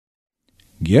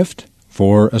Gift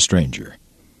for a Stranger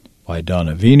by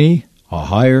Donavini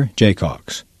Ahire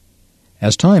Jaycox.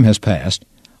 As time has passed,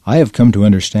 I have come to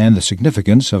understand the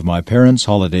significance of my parents'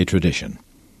 holiday tradition.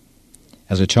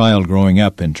 As a child growing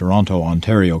up in Toronto,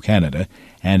 Ontario, Canada,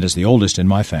 and as the oldest in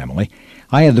my family,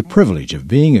 I had the privilege of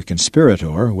being a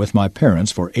conspirator with my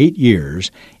parents for 8 years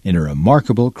in a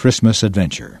remarkable Christmas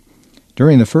adventure.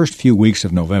 During the first few weeks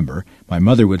of November, my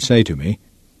mother would say to me,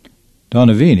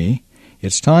 "Donavini,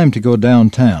 it's time to go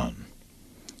downtown.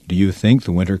 Do you think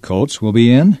the winter coats will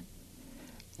be in?"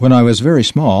 When I was very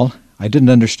small, I didn't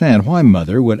understand why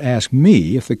Mother would ask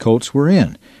me if the coats were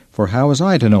in, for how was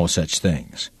I to know such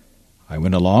things? I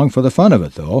went along for the fun of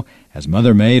it, though, as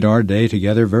Mother made our day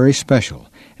together very special,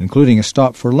 including a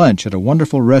stop for lunch at a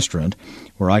wonderful restaurant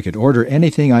where I could order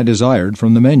anything I desired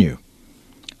from the menu.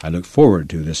 I looked forward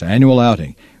to this annual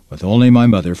outing with only my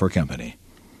mother for company.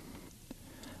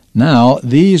 Now,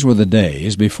 these were the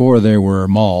days before there were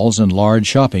malls and large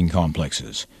shopping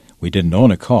complexes. We didn't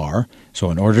own a car, so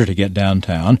in order to get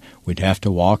downtown, we'd have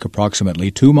to walk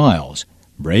approximately 2 miles,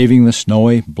 braving the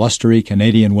snowy, blustery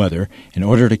Canadian weather in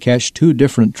order to catch 2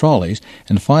 different trolleys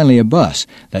and finally a bus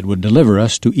that would deliver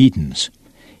us to Eaton's.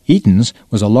 Eaton's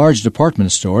was a large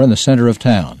department store in the center of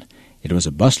town. It was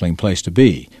a bustling place to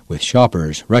be, with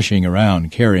shoppers rushing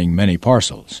around carrying many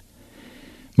parcels.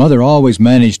 Mother always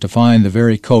managed to find the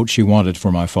very coat she wanted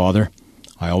for my father.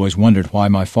 I always wondered why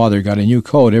my father got a new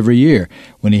coat every year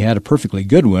when he had a perfectly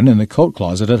good one in the coat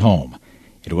closet at home.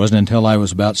 It wasn't until I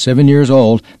was about 7 years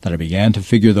old that I began to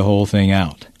figure the whole thing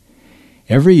out.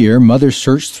 Every year, Mother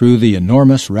searched through the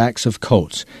enormous racks of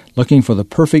coats, looking for the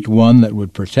perfect one that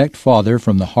would protect Father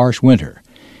from the harsh winter.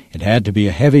 It had to be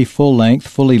a heavy, full-length,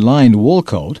 fully lined wool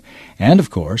coat, and, of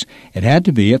course, it had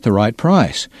to be at the right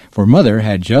price, for Mother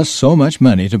had just so much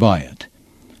money to buy it.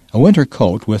 A winter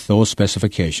coat with those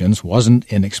specifications wasn't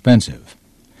inexpensive.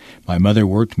 My mother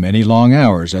worked many long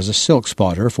hours as a silk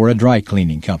spotter for a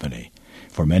dry-cleaning company.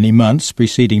 For many months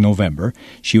preceding November,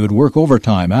 she would work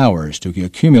overtime hours to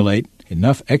accumulate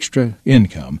enough extra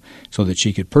income so that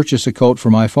she could purchase a coat for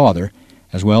my father,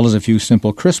 as well as a few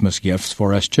simple Christmas gifts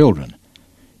for us children.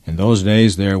 In those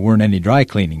days, there weren't any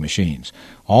dry-cleaning machines.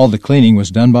 All the cleaning was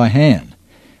done by hand.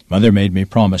 Mother made me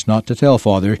promise not to tell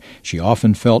Father she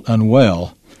often felt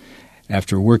unwell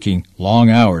after working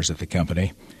long hours at the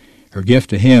company. Her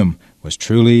gift to him was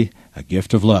truly a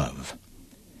gift of love.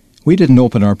 We didn't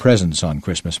open our presents on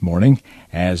Christmas morning,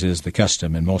 as is the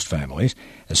custom in most families.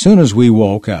 As soon as we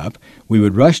woke up, we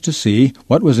would rush to see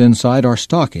what was inside our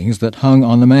stockings that hung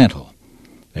on the mantel.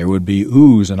 There would be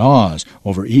oohs and ahs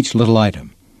over each little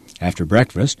item. After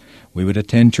breakfast, we would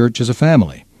attend church as a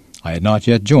family. I had not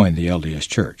yet joined the LDS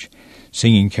Church,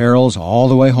 singing carols all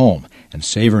the way home and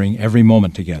savoring every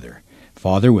moment together.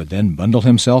 Father would then bundle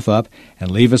himself up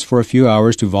and leave us for a few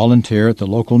hours to volunteer at the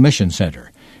local mission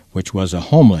center, which was a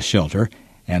homeless shelter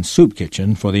and soup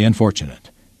kitchen for the unfortunate.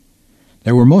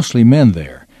 There were mostly men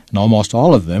there, and almost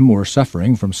all of them were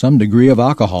suffering from some degree of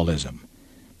alcoholism.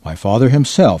 My father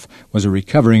himself was a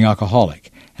recovering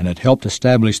alcoholic and had helped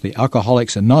establish the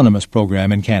Alcoholics Anonymous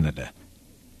program in Canada.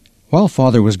 While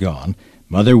Father was gone,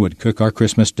 Mother would cook our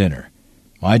Christmas dinner.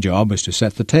 My job was to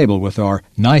set the table with our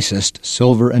nicest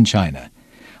silver and china.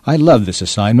 I loved this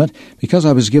assignment because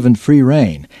I was given free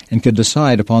rein and could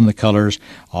decide upon the colors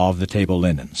of the table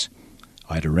linens.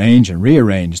 I'd arrange and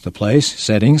rearrange the place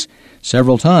settings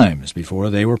several times before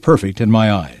they were perfect in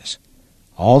my eyes.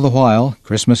 All the while,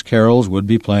 Christmas carols would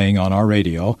be playing on our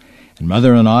radio, and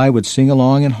Mother and I would sing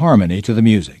along in harmony to the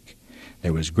music.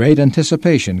 There was great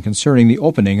anticipation concerning the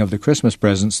opening of the Christmas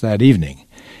presents that evening,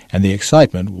 and the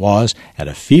excitement was at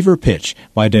a fever pitch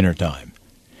by dinner time.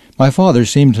 My father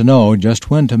seemed to know just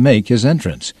when to make his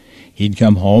entrance. He'd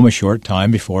come home a short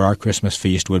time before our Christmas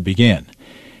feast would begin.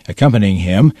 Accompanying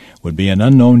him would be an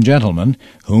unknown gentleman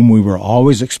whom we were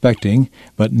always expecting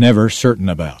but never certain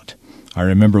about. I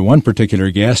remember one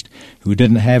particular guest who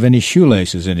didn't have any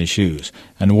shoelaces in his shoes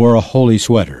and wore a holey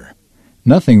sweater.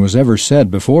 Nothing was ever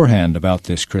said beforehand about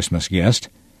this Christmas guest.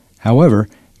 However,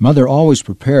 Mother always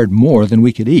prepared more than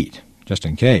we could eat, just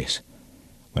in case.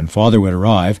 When Father would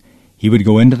arrive, he would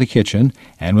go into the kitchen,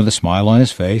 and with a smile on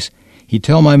his face, he'd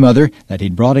tell my mother that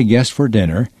he'd brought a guest for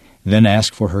dinner, then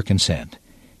ask for her consent.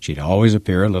 She'd always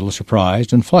appear a little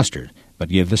surprised and flustered, but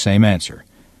give the same answer.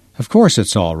 "Of course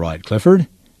it's all right, Clifford.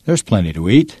 There's plenty to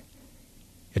eat."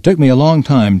 It took me a long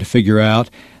time to figure out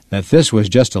that this was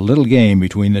just a little game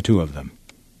between the two of them.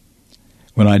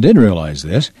 When I did realize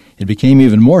this, it became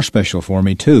even more special for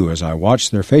me, too, as I watched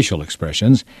their facial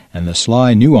expressions and the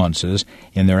sly nuances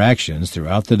in their actions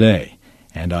throughout the day,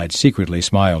 and I'd secretly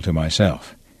smile to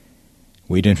myself.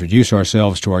 We'd introduce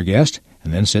ourselves to our guest,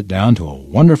 and then sit down to a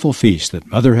wonderful feast that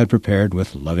Mother had prepared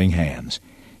with loving hands.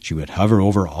 She would hover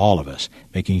over all of us,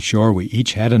 making sure we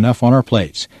each had enough on our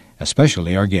plates,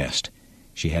 especially our guest.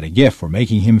 She had a gift for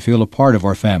making him feel a part of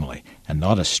our family, and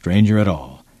not a stranger at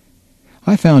all.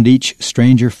 I found each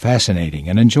stranger fascinating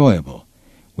and enjoyable.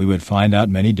 We would find out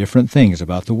many different things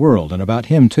about the world and about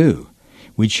him, too.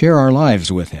 We'd share our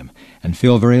lives with him, and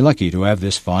feel very lucky to have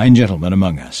this fine gentleman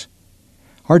among us.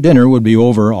 Our dinner would be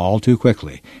over all too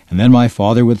quickly, and then my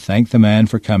father would thank the man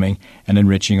for coming and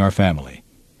enriching our family.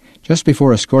 Just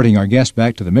before escorting our guest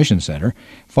back to the mission center,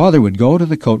 Father would go to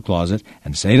the coat closet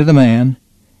and say to the man,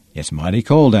 "It's mighty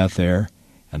cold out there,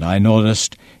 and I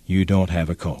noticed you don't have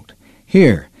a coat.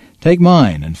 Here, take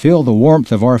mine and feel the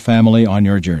warmth of our family on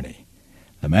your journey."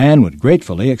 The man would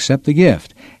gratefully accept the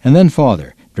gift, and then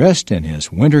Father, dressed in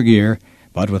his winter gear,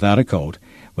 but without a coat,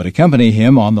 would accompany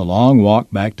him on the long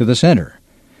walk back to the center,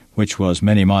 which was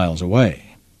many miles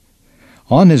away.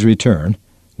 On his return,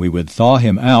 we would thaw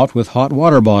him out with hot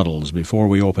water bottles before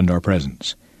we opened our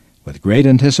presents. With great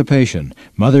anticipation,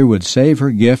 Mother would save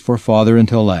her gift for Father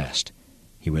until last.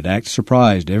 He would act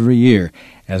surprised every year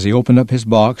as he opened up his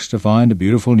box to find a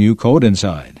beautiful new coat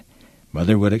inside.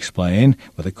 Mother would explain,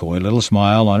 with a coy little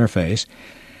smile on her face,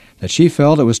 that she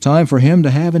felt it was time for him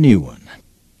to have a new one.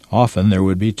 Often there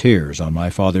would be tears on my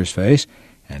father's face,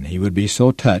 and he would be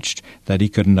so touched that he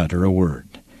couldn't utter a word.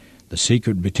 The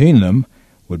secret between them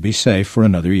would be safe for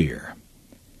another year.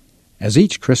 As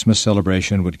each Christmas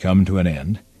celebration would come to an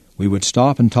end, we would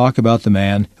stop and talk about the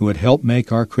man who had helped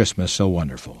make our Christmas so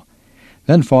wonderful.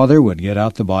 Then Father would get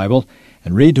out the Bible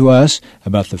and read to us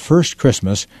about the first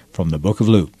Christmas from the book of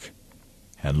Luke.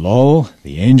 "And lo,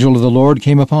 the angel of the Lord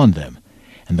came upon them,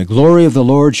 and the glory of the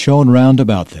Lord shone round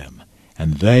about them,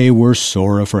 and they were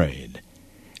sore afraid.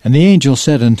 And the angel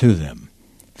said unto them,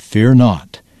 Fear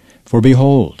not, for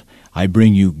behold, I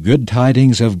bring you good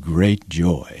tidings of great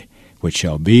joy, which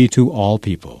shall be to all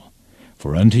people.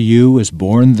 For unto you is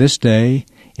born this day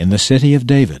in the city of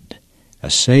David a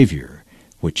Savior,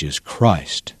 which is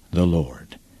Christ the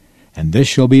Lord. And this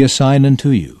shall be a sign unto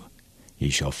you. Ye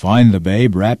shall find the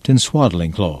babe wrapped in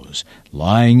swaddling clothes,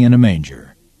 lying in a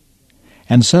manger."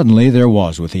 And suddenly there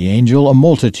was with the angel a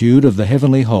multitude of the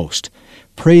heavenly host,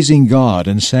 praising God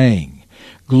and saying,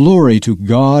 "Glory to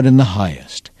God in the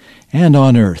highest, and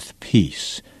on earth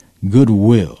peace,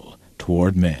 goodwill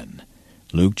toward men."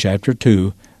 Luke chapter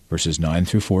 2, verses 9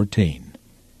 through 14.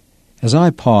 As I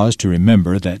pause to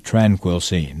remember that tranquil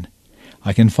scene,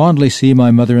 I can fondly see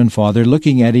my mother and father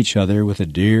looking at each other with a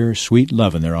dear, sweet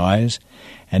love in their eyes,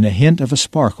 and a hint of a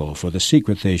sparkle for the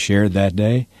secret they shared that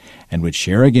day, and would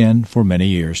share again for many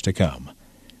years to come.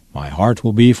 My heart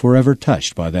will be forever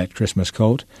touched by that Christmas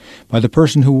coat, by the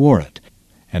person who wore it,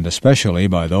 and especially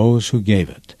by those who gave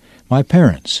it, my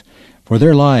parents, for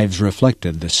their lives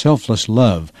reflected the selfless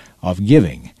love of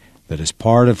giving that is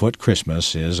part of what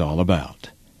Christmas is all about.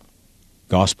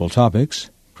 Gospel topics: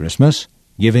 Christmas,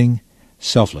 giving,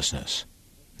 selflessness.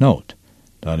 Note,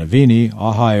 Donavini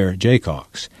Ahire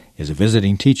Jaycox is a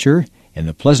visiting teacher in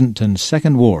the Pleasanton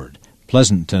 2nd Ward,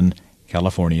 Pleasanton,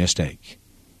 California Stake.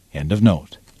 End of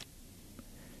note.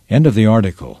 End of the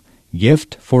article,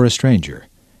 Gift for a Stranger,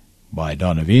 by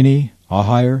Donavini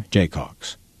Ahire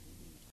Jaycox.